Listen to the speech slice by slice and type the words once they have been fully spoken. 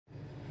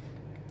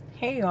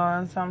Hey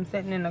y'all, so I'm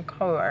sitting in the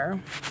car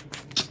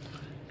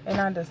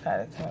and I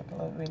decided to make a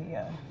little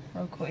video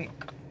real quick.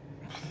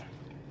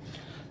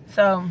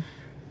 So,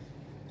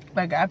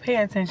 like, I pay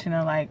attention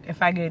to, like,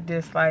 if I get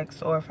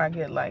dislikes or if I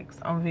get likes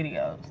on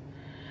videos.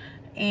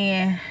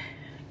 And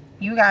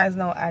you guys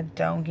know I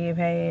don't get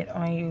paid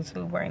on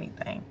YouTube or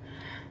anything.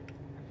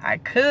 I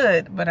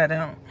could, but I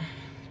don't.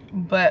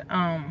 But,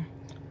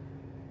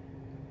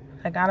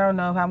 like, I don't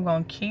know if I'm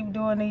going to keep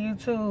doing the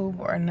YouTube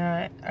or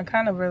not. I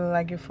kind of really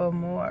like it for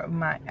more of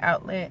my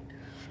outlet.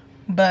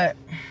 But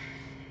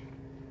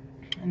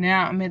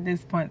now I'm at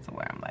this point to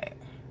where I'm like,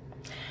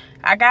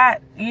 I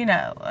got, you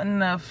know,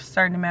 enough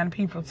certain amount of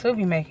people to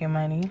be making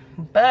money.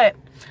 But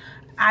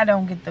I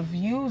don't get the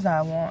views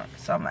I want.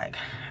 So I'm like,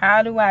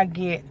 how do I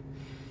get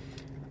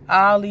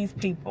all these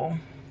people?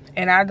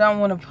 And I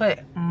don't want to put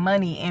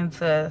money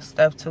into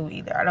stuff too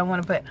either. I don't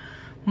want to put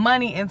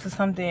money into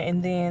something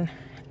and then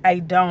I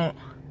don't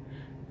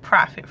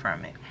profit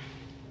from it.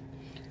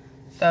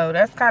 So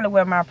that's kind of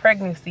where my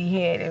pregnancy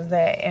head is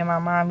at, and my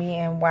mommy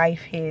and wife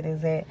head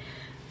is at.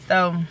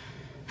 So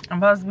I'm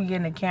supposed to be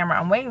getting a camera.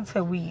 I'm waiting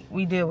till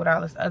we deal with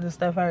all this other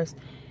stuff first.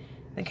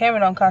 The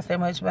camera don't cost that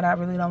much, but I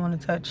really don't want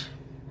to touch,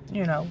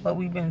 you know, what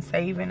we've been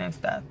saving and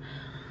stuff.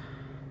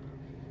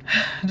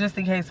 Just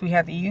in case we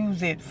have to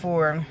use it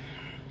for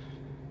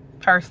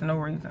personal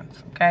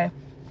reasons, okay?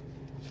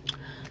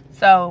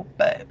 So,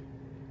 but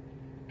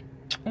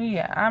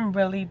yeah, I'm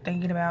really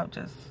thinking about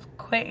just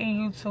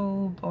quitting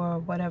YouTube or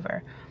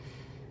whatever.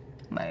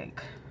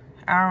 Like,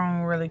 I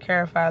don't really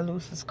care if I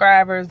lose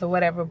subscribers or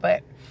whatever,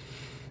 but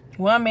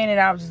 1 minute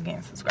I was just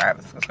getting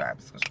subscribers.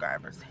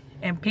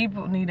 And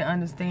people need to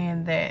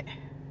understand that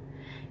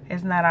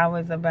it's not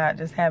always about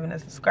just having the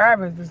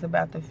subscribers. It's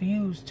about the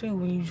views too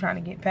when you're trying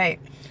to get paid.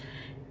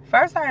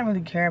 First, I didn't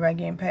really care about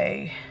getting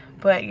paid.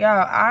 But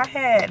y'all, I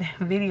had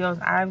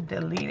videos I've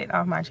deleted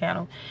off my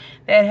channel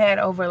that had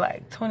over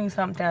like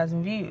 20-something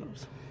thousand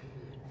views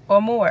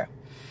or more.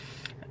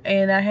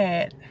 And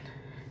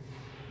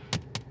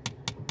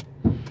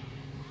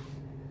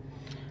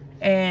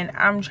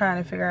I'm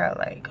trying to figure out,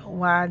 like,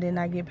 why didn't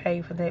I get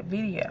paid for that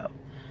video?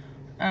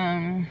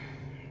 I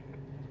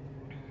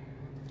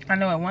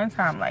know at one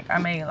time, like, I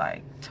made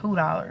like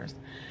 $2.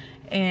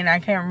 And I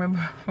can't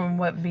remember from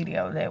what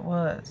video that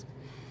was.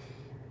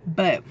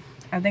 But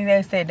I think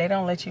they said they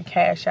don't let you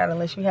cash out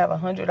unless you have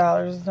 $100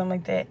 or something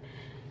like that.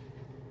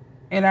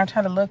 And I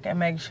try to look and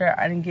make sure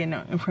I didn't get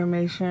no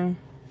information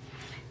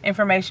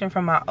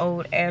from my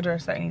old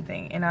address or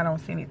anything. And I don't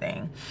see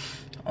anything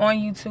on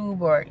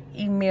YouTube or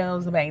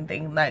emails about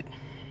anything. Like,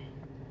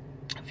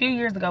 a few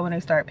years ago when they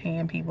started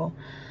paying people,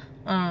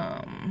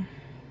 I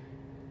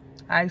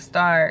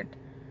started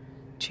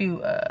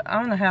to, I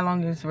don't know how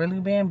long it's really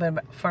been,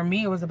 but for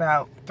me it was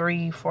about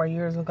 3-4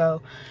 years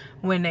ago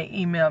when they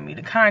emailed me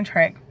the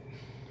contract.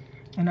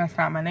 And I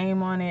signed my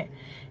name on it.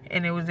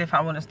 And it was if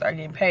I want to start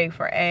getting paid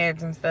for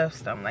ads and stuff,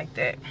 something like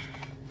that.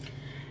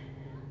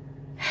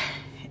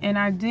 And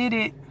I did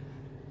it.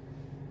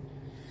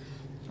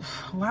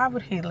 Why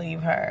would he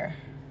leave her?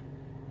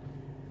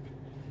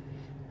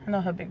 I know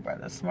her big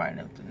brother's smart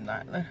enough to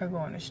not let her go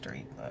on the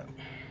street, but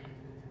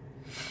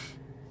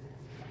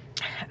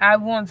I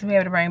want to be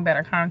able to bring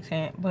better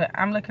content. But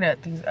I'm looking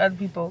at these other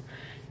people,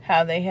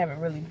 how they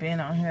haven't really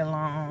been on here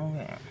long,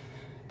 and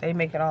they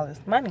making all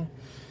this money.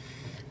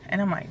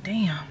 And I'm like,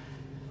 damn,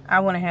 I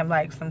want to have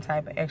like some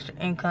type of extra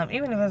income,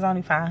 even if it's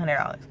only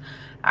 $500.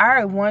 I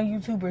heard one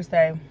YouTuber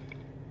say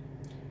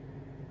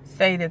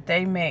that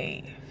they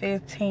made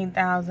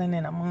 $15,000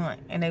 in a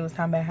month, and they was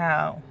talking about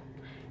how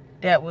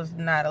that was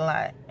not a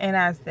lot. And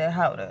I said,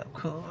 hold up,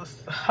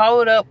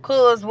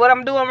 cuz what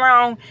I'm doing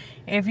wrong?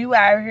 If you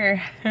out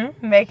here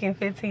making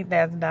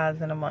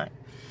 $15,000 in a month,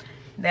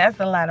 that's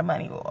a lot of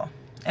money, boy.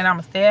 And I'm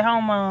a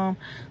stay-at-home mom,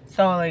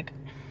 so like,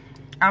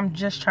 I'm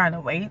just trying to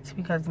wait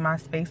because my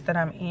space that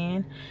I'm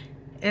in,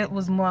 it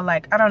was more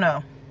like, I don't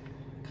know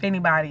if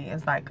anybody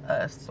is like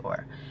us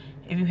or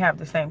if you have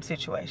the same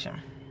situation.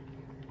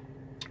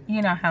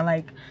 You know how,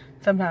 like,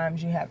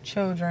 sometimes you have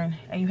children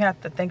and you have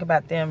to think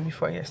about them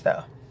before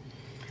yourself.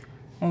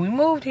 When we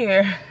moved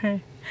here,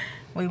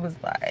 we was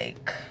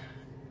like,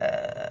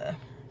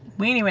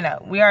 we didn't even know.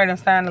 We already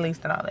signed the lease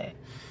and all that.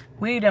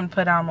 We done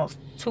put almost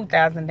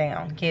 $2,000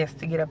 down guests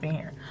to get up in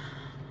here.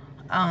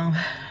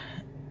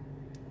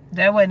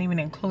 That wasn't even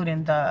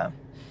including the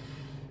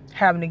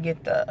having to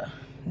get the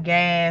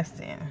gas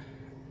and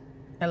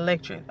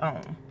electric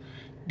on.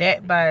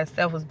 That by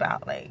itself was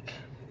about like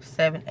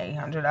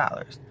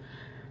 $700-800.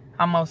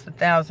 Almost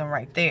 $1,000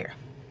 right there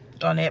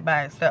on that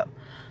by itself.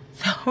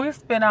 So we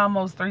spent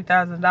almost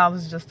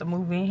 $3,000 just to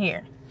move in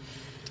here.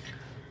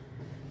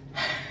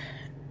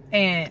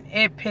 And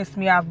it pissed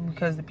me off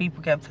because the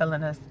people kept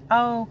telling us,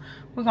 oh,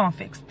 we're going to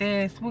fix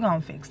this, we're going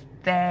to fix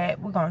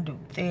that, we're going to do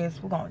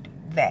this, we're going to do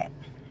that.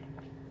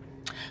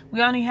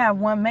 We only have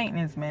one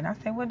maintenance man. I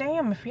said, well,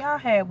 damn, if y'all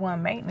had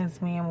one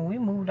maintenance man when we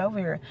moved over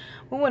here,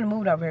 we wouldn't have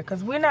moved over here.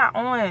 Because we're not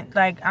on,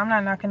 like, I'm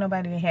not knocking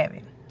nobody to have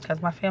it.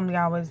 Because my family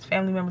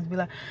members be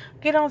like,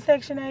 get on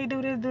Section 8,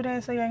 do this, do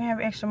that, so y'all can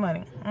have extra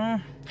money.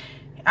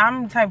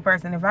 I'm the type of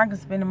person, if I can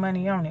spend the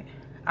money on it,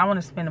 I want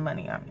to spend the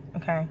money on it,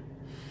 okay?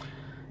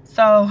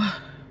 So,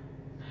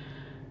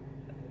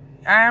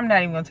 I'm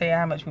not even going to tell you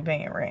how much we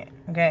pay in rent,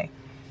 okay?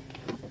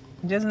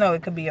 Just know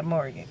it could be a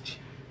mortgage,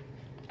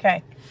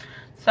 okay?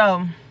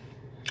 So,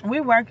 we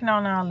working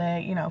on all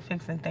that, you know,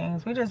 fixing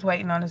things. We're just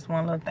waiting on this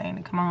one little thing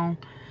to come on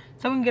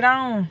so we can get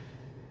on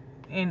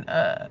and,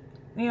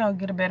 you know,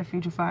 get a better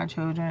future for our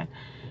children.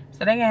 So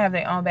they can have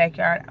their own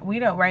backyard. We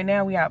don't, right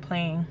now we out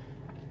playing.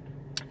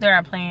 They're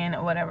out playing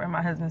or whatever.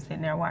 My husband's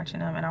sitting there watching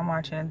them and I'm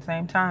watching at the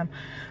same time.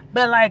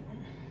 But like,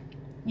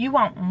 you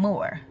want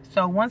more.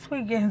 So once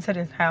we get into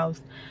this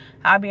house,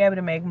 I'll be able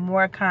to make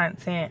more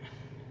content,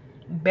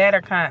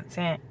 better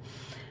content.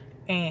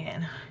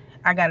 And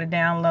I got to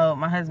download.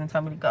 My husband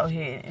told me to go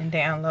ahead and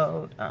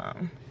download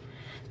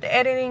the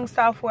editing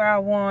software I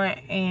want.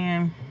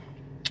 And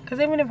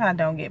because even if I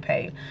don't get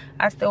paid,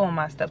 I still want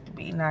my stuff to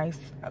be nice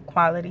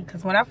quality.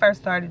 Because when I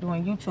first started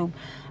doing YouTube,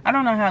 I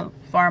don't know how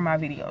far my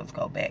videos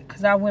go back.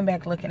 Because I went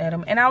back looking at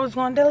them and I was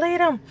going to delete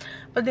them.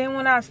 But then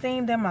when I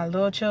seen that my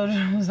little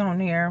children was on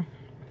there,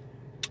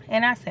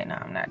 and I said, no,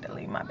 I'm not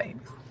deleting my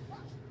babies.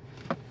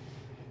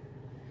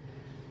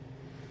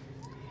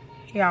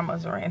 He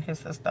almost ran his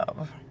sister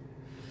over.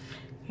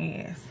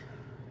 Yes.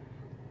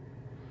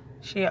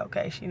 She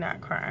okay. She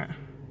not crying.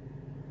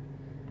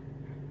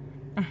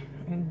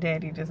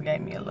 Daddy just gave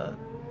me a look.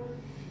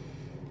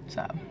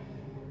 So.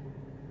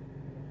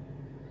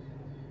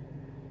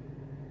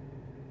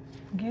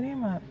 Get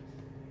him up.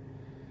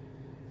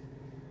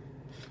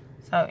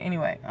 So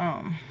anyway,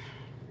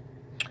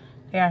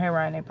 they out here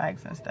riding their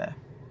bikes and stuff.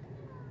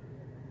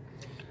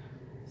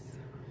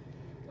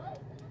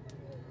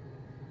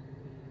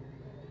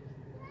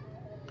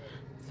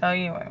 So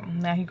anyway,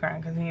 now he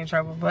crying because he in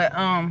trouble. But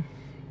I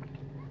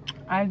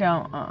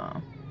don't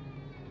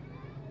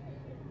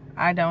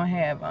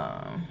have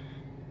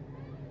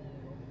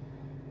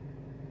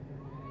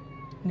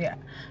yeah,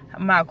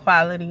 my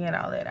quality and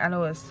all that. I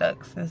know it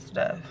sucks and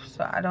stuff,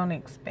 so I don't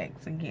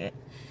expect to get,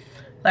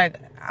 like,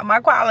 my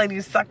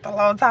quality sucked a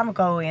long time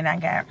ago, and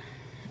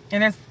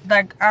it's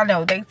like, I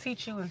know they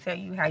teach you and tell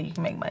you how you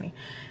can make money.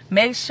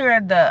 Make sure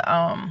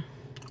the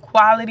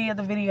quality of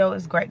the video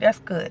is great. That's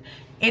good.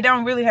 It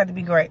don't really have to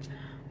be great,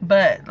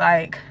 but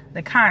like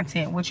the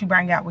content, what you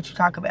bring out, what you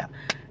talk about.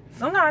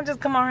 Sometimes I just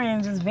come on here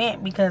and just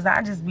vent because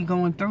I just be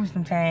going through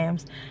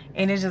sometimes,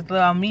 and it's just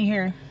me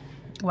here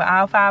with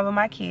all 5 of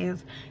my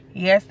kids.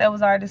 Yes, that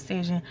was our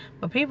decision,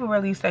 but people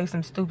really say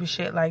some stupid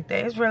shit like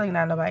that. It's really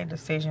not nobody's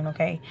decision,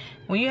 okay?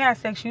 When you have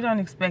sex, you don't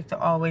expect to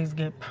always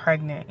get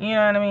pregnant. You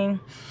know what I mean?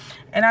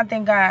 And I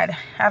thank God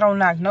I don't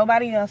knock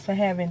nobody else for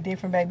having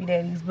different baby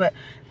daddies, but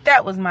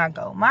that was my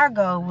goal. My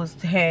goal was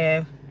to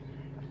have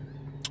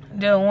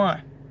the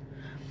one,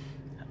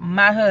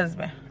 my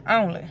husband,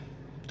 only,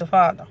 the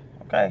father,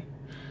 okay?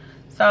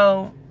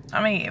 So,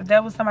 I mean, if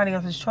that was somebody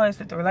else's choice,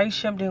 if the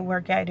relationship didn't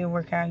work out,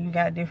 you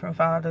got different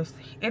fathers.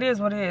 It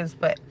is what it is,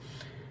 but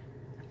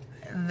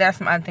that's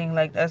my thing.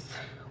 Like, that's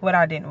what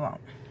I didn't want.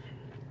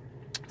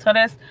 So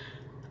that's,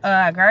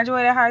 I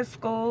graduated high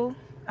school.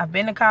 I've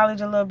been to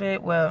college a little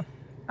bit. Well,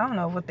 I don't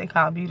know what they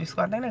call beauty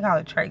school. I think they call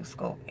it trade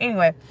school.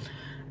 Anyway,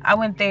 I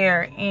went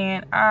there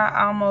and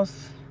I almost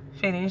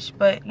finished,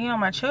 but you know,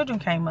 my children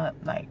came up.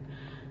 Like,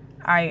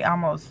 I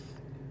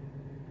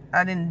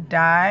didn't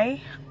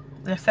die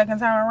the second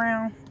time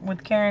around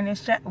with carrying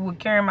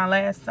my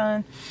last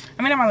son.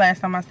 I mean, not my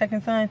last son, my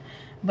second son.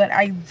 But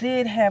I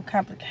did have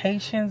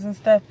complications and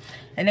stuff,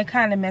 and it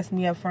kind of messed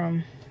me up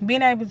from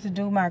being able to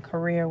do my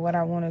career, what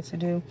I wanted to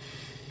do.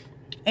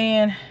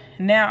 And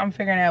now I'm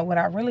figuring out what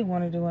I really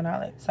want to do and all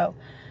that. So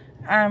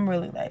I'm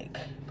really like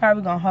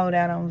probably gonna hold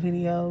out on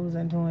videos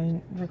and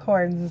doing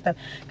recordings and stuff,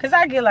 because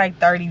I get like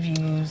 30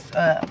 views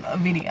a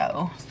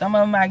video. Some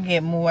of them I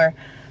get more,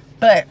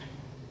 but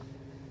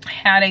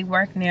how they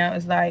work now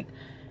is like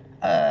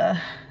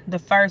the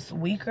first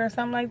week or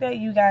something like that,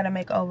 you gotta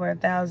make over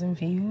 1,000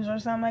 views or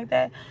something like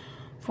that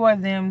for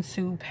them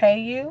to pay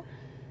you,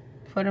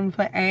 for them to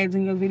put ads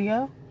in your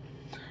video.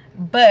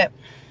 But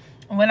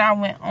when I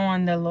went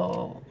on the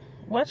little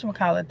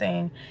whatchamacallit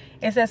thing,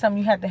 it said something,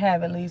 you have to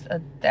have at least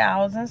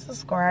 1,000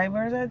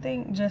 subscribers, I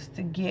think, just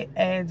to get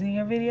ads in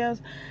your videos.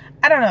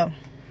 I don't know.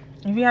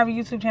 If you have a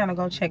YouTube channel,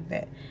 go check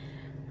that.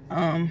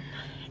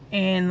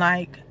 And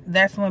like,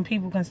 that's when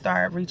people can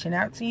start reaching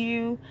out to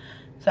you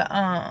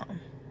to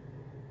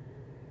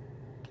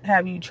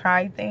have you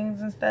try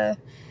things and stuff,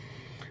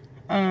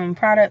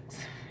 products.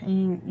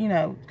 And, you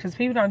know, because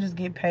people don't just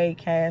get paid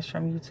cash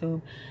from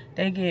YouTube,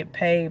 they get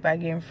paid by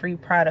getting free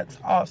products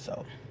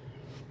also.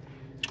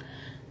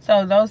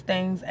 So those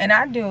things, and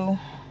I do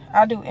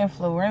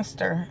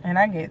Influencer, and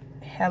I get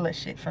hella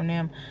shit from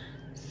them.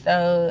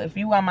 So if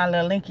you want my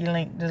little link,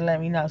 just let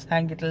me know so I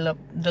can get the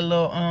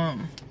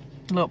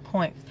little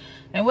points.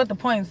 And what the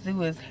points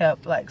do is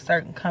help like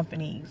certain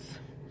companies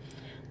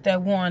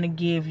that want to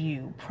give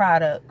you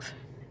products,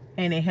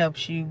 and it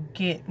helps you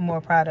get more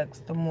products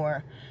the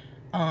more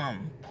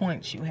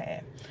points you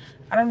have.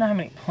 I don't know how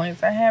many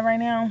points I have right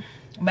now,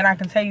 but I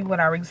can tell you what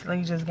I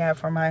recently just got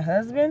from my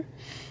husband.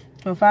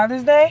 For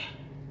Father's Day?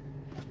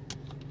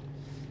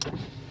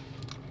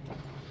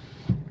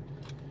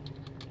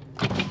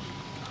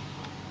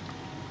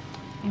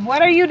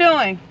 What are you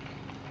doing?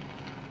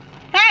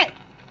 Hey!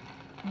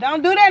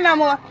 Don't do that no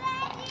more.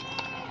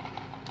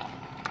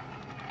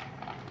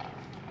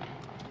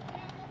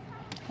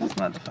 This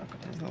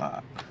motherfucker is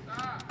locked.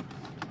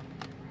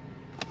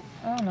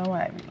 I don't know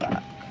why it be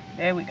locked.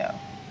 There we go.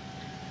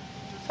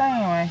 So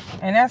anyway,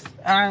 and that's,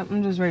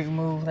 I'm just ready to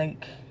move.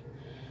 Like,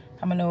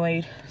 I'm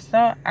annoyed.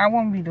 So I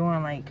won't be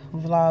doing like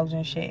vlogs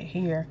and shit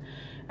here.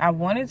 I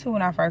wanted to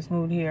when I first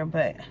moved here,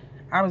 but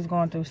I was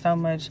going through so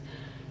much.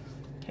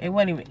 It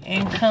wasn't even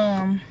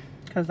income,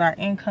 because our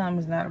income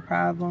is not a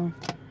problem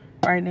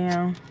right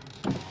now,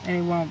 and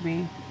it won't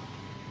be.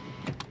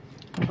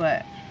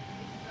 But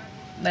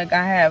like,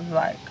 I have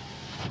like,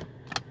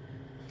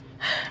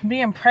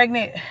 being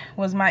pregnant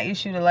was my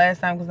issue the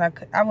last time,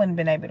 because I wouldn't have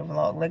been able to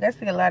vlog. Like, I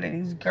see a lot of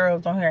these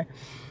girls on here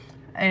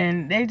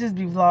and they just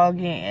be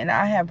vlogging, and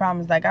I have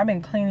problems. Like, I've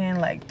been cleaning,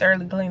 like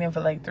thoroughly cleaning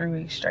for like 3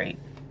 weeks straight,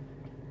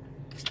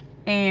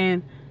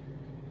 and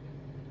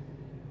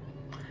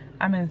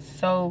I'm in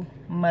so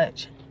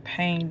much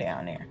pain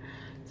down there.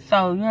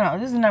 So, you know,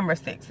 this is number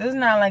 6. This is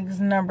not like this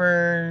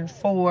number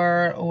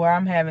 4, or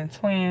I'm having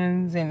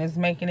twins and it's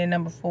making it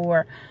number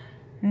 4.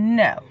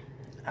 No,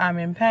 I'm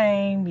in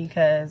pain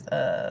because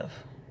of,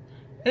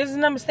 this is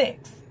number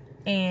 6.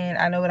 And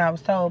I know what I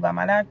was told by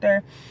my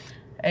doctor.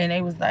 And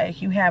they was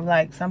like, you have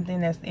like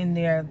something that's in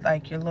there,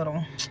 like your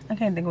little, I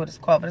can't think of what it's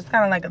called, but it's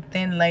kind of like a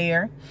thin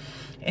layer,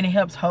 and it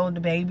helps hold the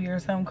baby or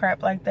some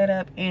crap like that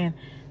up. And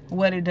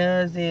what it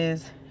does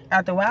is,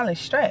 after a while, it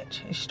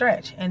stretch,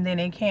 and then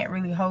it can't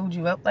really hold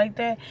you up like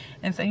that.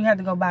 And so you have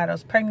to go buy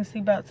those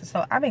pregnancy belts.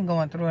 So I've been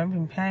going through it. I've been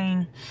in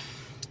pain.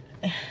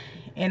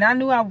 And I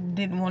knew I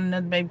didn't want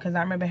another baby, because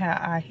I remember how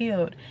I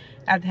healed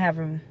after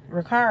having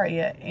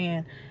Ricaria.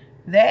 And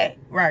that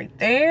right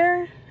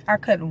there, I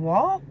couldn't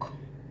walk.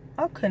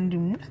 I couldn't do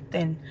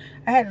nothing.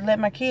 I had to let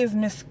my kids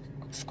miss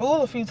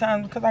school a few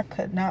times because I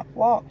could not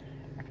walk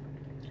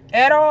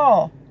at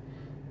all.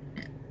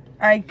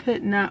 I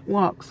could not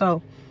walk.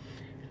 So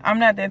I'm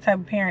not that type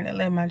of parent that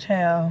let my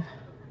child,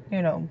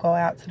 you know, go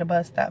out to the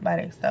bus stop by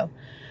themselves,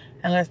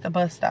 unless the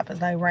bus stop is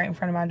like right in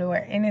front of my door.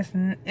 And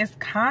it's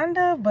kind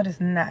of, but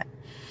it's not.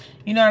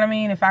 You know what I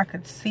mean? If I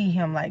could see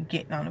him like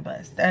getting on the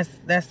bus,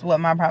 that's what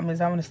my problem is.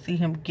 I want to see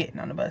him getting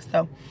on the bus.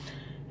 So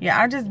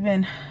yeah, I just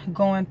been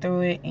going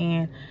through it,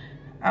 and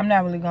I'm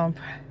not really gonna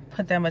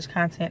put that much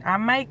content. I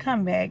might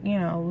come back, you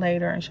know,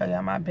 later and show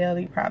y'all my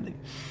belly, probably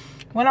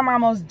when I'm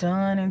almost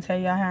done, and tell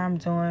y'all how I'm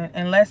doing,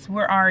 unless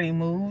we're already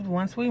moved.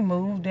 Once we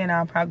move, then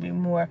I'll probably be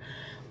more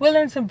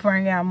willing to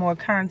bring out more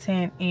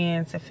content,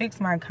 and to fix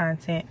my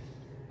content,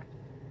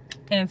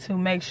 and to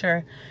make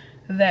sure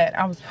that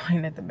I was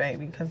pointing at the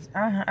baby, because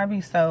I be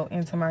so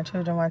into my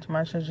children, watching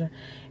my children.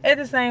 At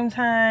the same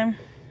time,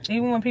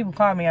 even when people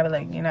call me, I be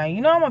like, you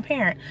know I'm a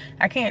parent.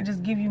 I can't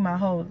just give you my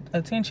whole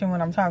attention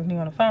when I'm talking to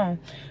you on the phone,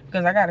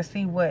 because I got to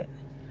see what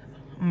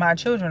my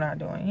children are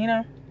doing, you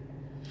know?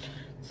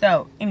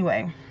 So,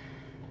 anyway.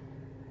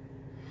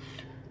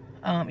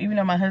 Even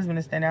though my husband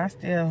is standing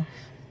there,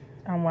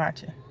 I'm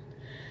watching.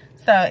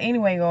 So,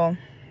 anyway, y'all,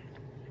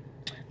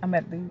 I'm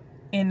about to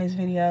end this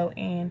video,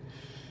 and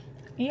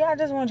yeah, I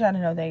just want y'all to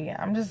know that, yeah,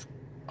 I'm just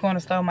going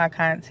to slow my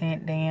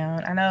content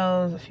down. I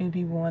know a few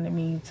people wanted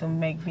me to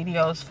make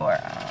videos for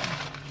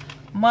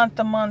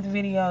month-to-month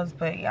videos,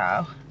 but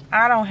y'all,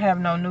 I don't have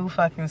no new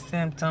fucking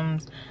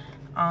symptoms.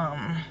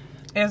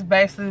 It's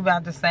basically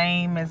about the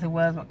same as it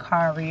was with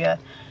Ricaria.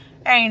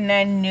 Ain't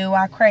nothing new.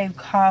 I crave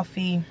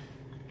coffee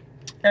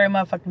every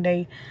motherfucking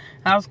day.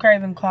 I was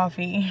craving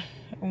coffee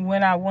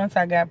once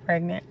I got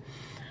pregnant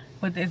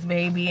with this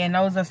baby, and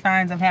those are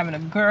signs of having a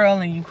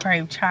girl. And you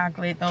crave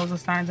chocolate, those are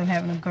signs of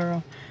having a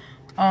girl.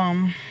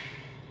 And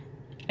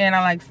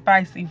I like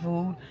spicy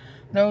food,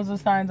 those are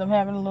signs of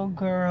having a little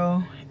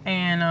girl.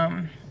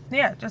 And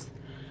yeah, just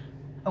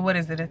what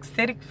is it,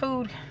 acidic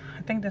food?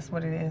 I think that's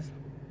what it is.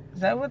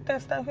 Is that what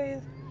that stuff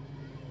is?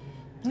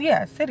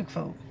 Yeah, acidic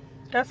food,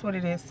 that's what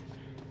it is.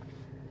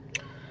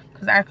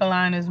 Because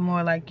alkaline is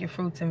more like your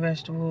fruits and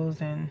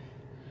vegetables, and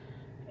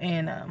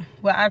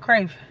well, I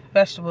crave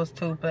vegetables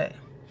too, but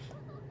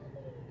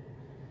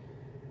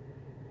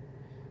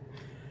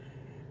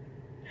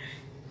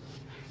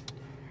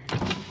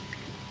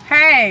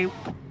hey,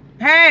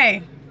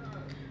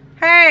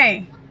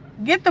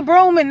 get the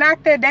broom and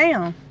knock that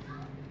down.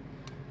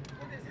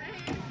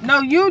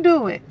 No, you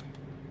do it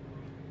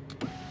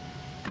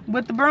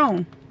with the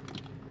broom.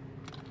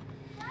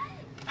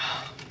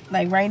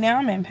 Like, right now,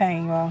 I'm in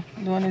pain, y'all.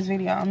 Doing this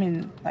video, I'm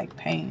in like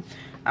pain.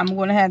 I'm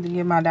gonna have to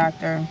give my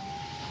doctor,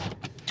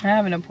 I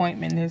have an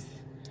appointment.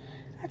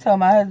 I told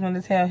my husband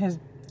to tell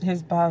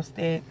his boss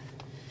that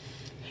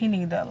he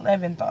needs the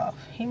 11th off.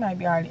 He might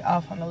be already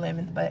off on the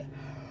 11th, but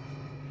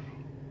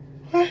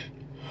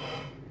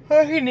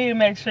he need to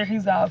make sure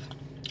he's off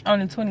on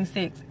the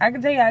 26th. I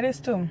can tell y'all this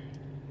too.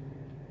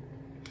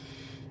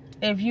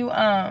 If you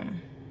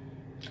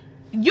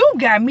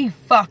got me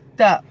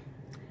fucked up.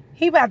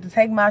 He about to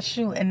take my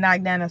shoe and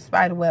knock down a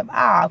spider web.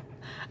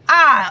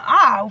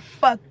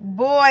 Fuck,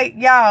 boy.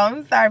 Y'all,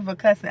 I'm sorry for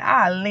cussing.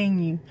 I'll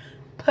lean you.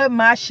 Put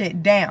my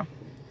shit down.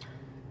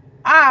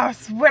 I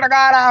swear to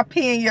God, I'll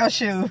pee in your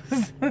shoes.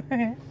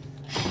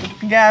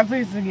 God,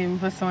 please forgive me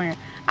for swearing.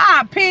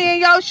 I'll pee in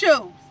your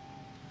shoes.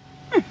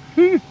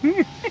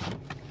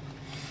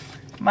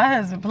 My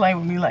husband play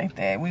with me like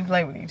that. We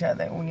play with each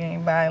other. We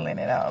ain't violent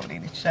at all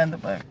with each other,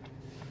 but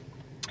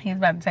he's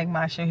about to take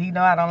my shoe. He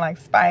know I don't like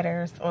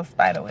spiders or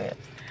spider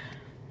webs.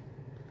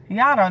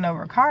 Y'all don't know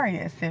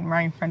Rickaria is sitting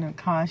right in front of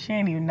the car. She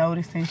ain't even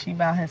noticing she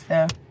by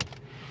herself.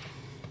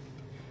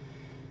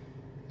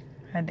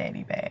 Her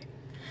daddy bag.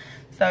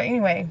 So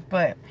anyway,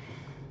 but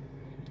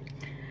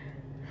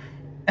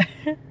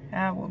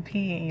I will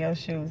pee in your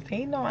shoes.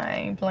 He know I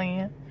ain't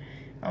playing.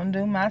 I don't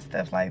do my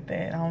stuff like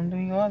that. I don't do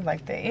yours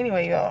like that.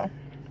 Anyway, y'all,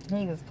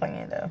 he was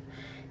playing though.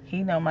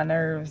 He know my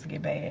nerves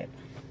get bad.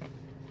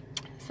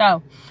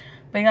 So,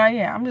 but y'all,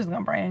 yeah, I'm just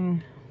gonna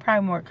bring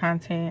probably more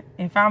content.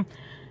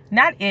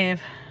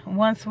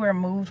 Once we're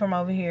moved from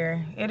over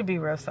here, it'll be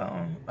real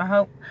soon.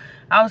 I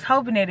was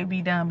hoping that it'd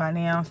be done by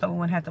now, so we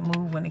wouldn't have to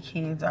move when the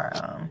kids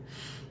are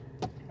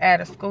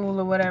out of school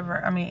or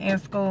whatever. I mean, in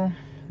school.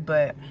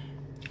 But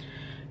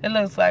it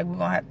looks like we're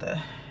gonna have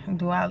to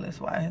do all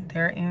this while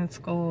they're in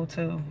school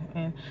too,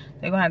 and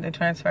they're gonna have to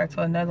transfer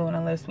to another one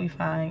unless we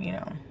find, you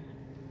know,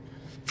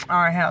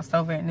 our house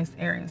over in this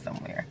area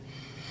somewhere.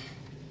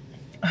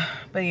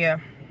 But yeah,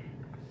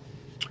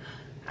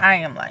 I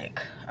am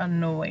like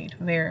annoyed,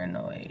 very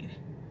annoyed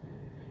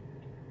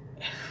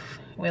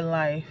with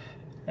life.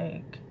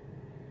 Like,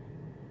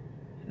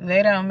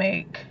 they don't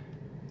make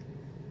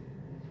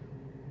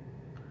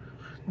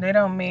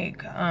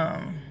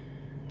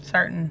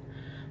certain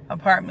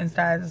apartment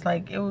sizes.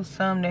 Like, it was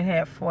some that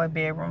had 4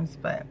 bedrooms,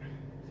 but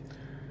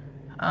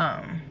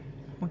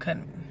we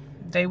couldn't,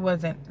 they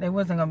wasn't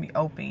gonna be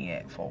open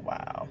yet for a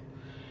while.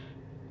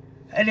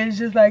 And it's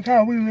just like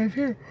how we live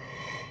here.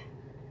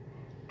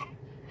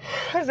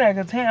 It's like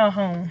a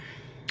townhome.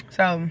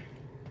 So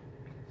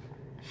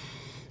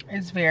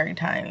it's very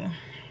tiny.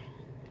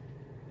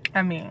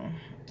 I mean,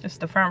 it's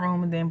the front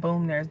room, and then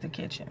boom, there's the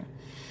kitchen.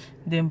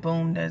 Then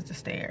boom, there's the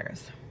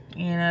stairs.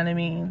 You know what I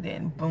mean?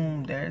 Then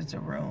boom, there's the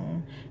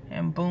room.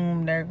 And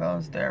boom, there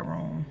goes their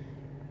room.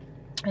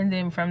 And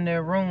then from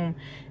their room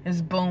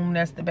is boom,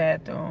 that's the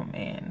bathroom.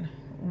 And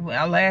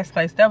our last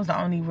place, that was the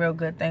only real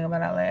good thing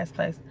about our last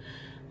place,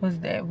 was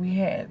that we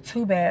had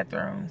 2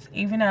 bathrooms.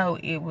 Even though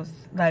it was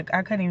like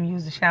I couldn't even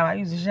use the shower. I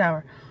used the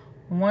shower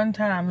one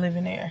time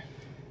living there.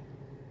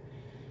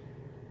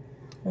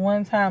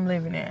 One time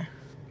living there,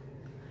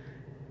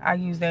 I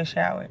used that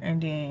shower. And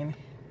then,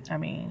 I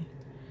mean,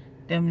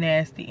 them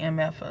nasty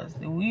MFers.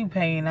 We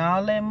paying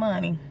all that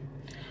money.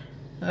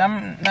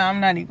 I'm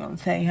not even gonna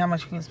tell you how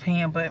much we was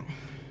paying, but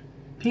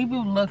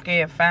people look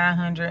at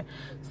 $500,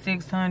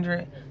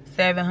 $600,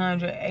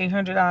 $700,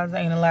 $800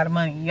 ain't a lot of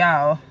money.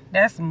 Y'all,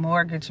 that's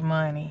mortgage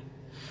money.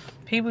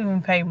 People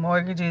even pay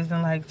mortgages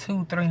in like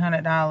 $200,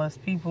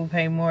 $300. People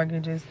pay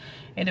mortgages.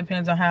 It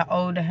depends on how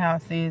old the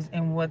house is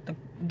and what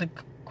the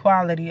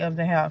quality of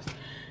the house,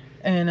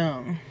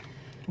 and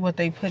what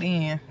they put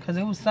in. Because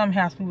it was some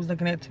house we was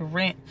looking at to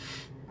rent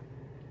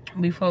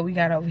before we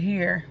got over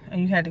here,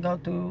 and you had to go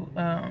through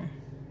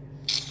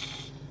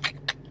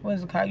what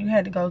is it called? You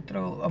had to go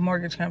through a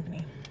mortgage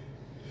company.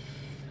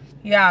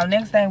 Y'all,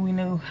 next thing we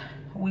knew,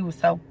 we were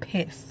so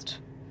pissed.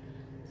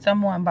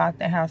 Someone bought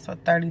the house for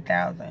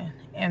 $30,000,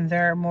 and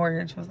their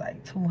mortgage was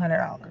like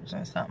 $200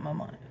 or something a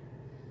month.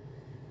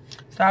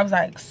 So I was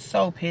like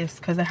so pissed,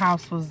 because the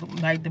house was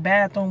like, the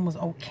bathroom was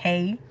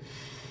okay,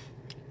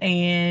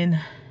 and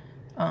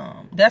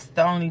that's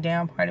the only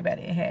down part about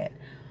it. It had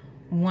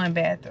 1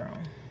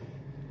 bathroom.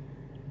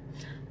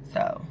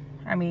 So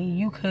I mean,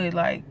 you could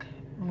like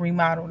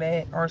remodel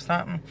that or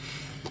something.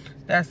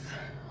 That's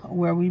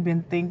where we've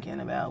been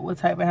thinking about what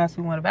type of house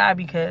we want to buy,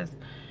 because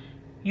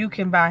you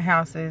can buy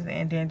houses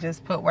and then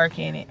just put work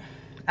in it.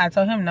 I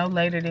told him no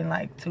later than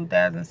like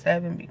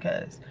 2007,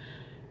 because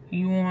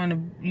you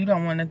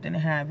don't want nothing to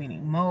have any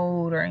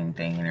mold or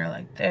anything in there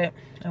like that.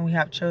 And we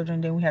have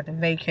children, then we have to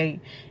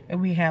vacate,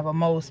 and we have a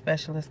mold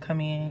specialist come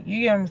in.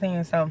 You get what I'm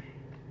saying? So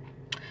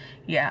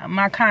yeah,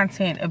 my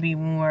content will be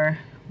more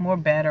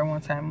better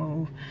once I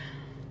move.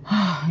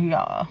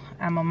 Y'all,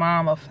 I'm a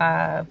mom of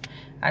 5.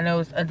 I know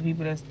it's other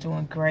people that's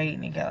doing great,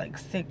 and they got like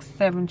 6,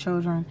 7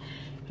 children,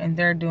 and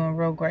they're doing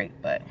real great.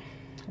 But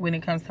when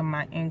it comes to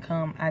my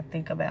income, I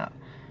think about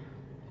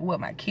what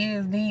my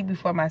kids need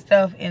before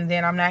myself, and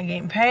then I'm not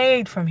getting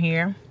paid from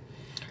here,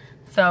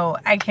 so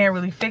I can't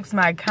really fix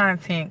my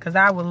content. Because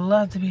I would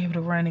love to be able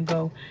to run and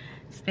go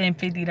spend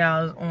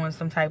 $50 on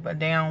some type of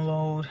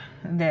download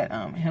that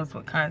helps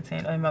with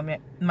content or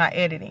my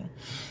editing.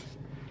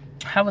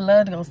 I would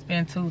love to go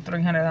spend $200,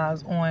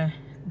 $300 on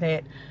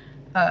that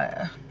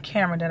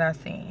camera that I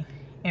seen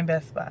in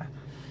Best Buy,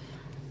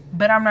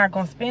 but I'm not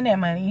gonna spend that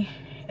money,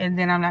 and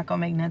then I'm not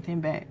gonna make nothing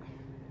back.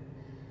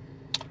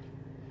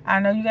 I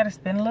know you gotta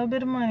spend a little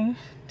bit of money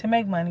to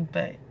make money,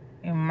 but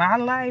in my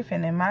life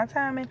and in my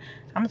timing,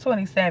 I'm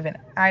 27.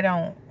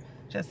 I'm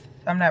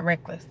not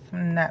reckless.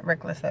 I'm not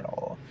reckless at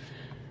all.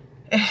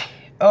 At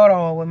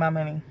all with my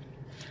money.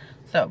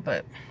 So,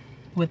 but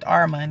with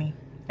our money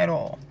at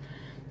all.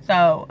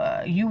 So,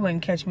 you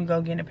wouldn't catch me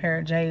go getting a pair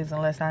of J's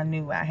unless I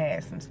knew I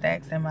had some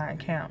stacks in my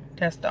account.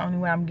 That's the only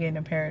way I'm getting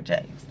a pair of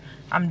J's.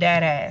 I'm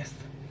dead ass.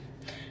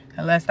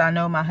 Unless I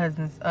know my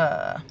husband's,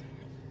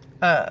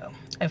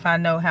 if I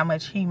know how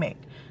much he make.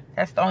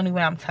 That's the only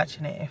way I'm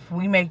touching it. If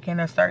we making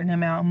a certain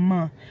amount a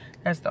month,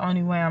 that's the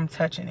only way I'm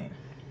touching it.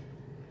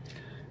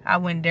 I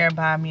wouldn't dare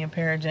buy me a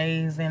pair of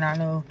J's, and I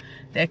know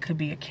that could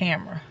be a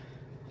camera.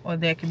 Or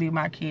that could be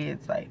my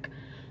kids, like,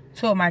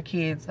 2 of my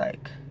kids,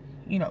 like,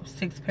 you know,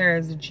 6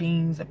 pairs of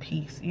jeans a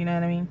piece. You know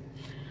what I mean?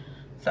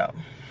 So,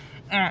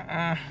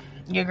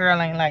 your girl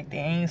ain't like that.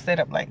 Ain't set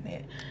up like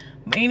that.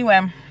 But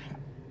anyway,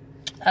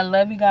 I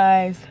love you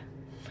guys.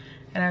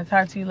 And I'll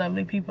talk to you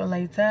lovely people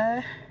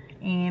later.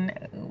 And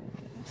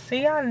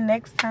see y'all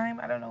next time.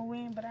 I don't know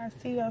when, but I'll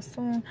see y'all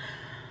soon.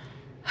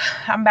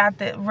 I'm about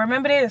to,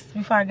 remember this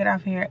before I get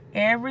off here.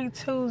 Every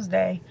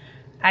Tuesday,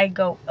 I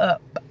go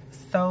up.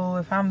 So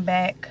if I'm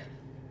back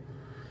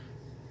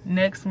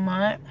next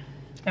month,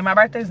 and my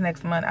birthday's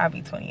next month, I'll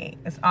be 28.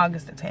 It's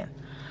August the 10th.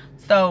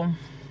 So,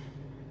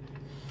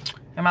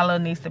 and my little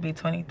niece to be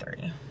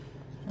 23.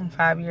 I'm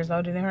 5 years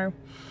older than her.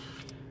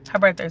 Her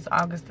birthday's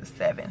August the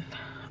 7th.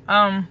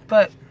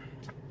 But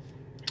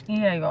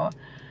yeah, y'all,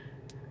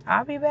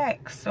 I'll be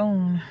back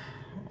soon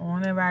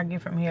whenever I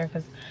get from here,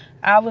 because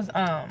I was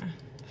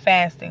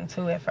fasting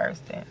too at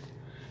first, and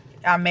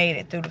I made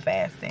it through the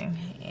fasting,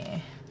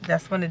 and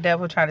that's when the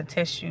devil try to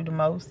test you the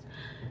most,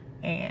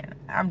 and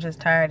I'm just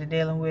tired of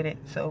dealing with it.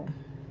 So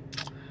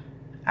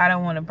I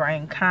don't want to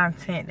bring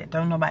content that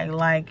don't nobody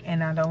like,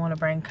 and I don't want to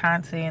bring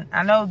content.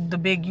 I know the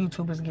big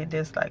YouTubers get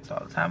dislikes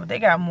all the time, but they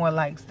got more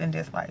likes than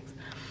dislikes.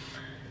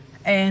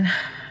 And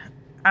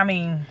I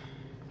mean,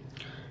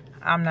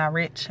 I'm not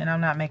rich and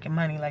I'm not making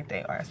money like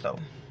they are. So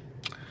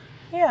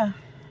yeah,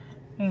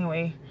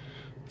 anyway,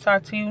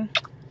 talk to you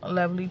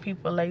lovely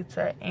people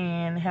later,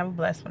 and have a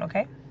blessed one.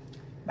 Okay,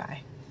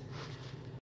 bye.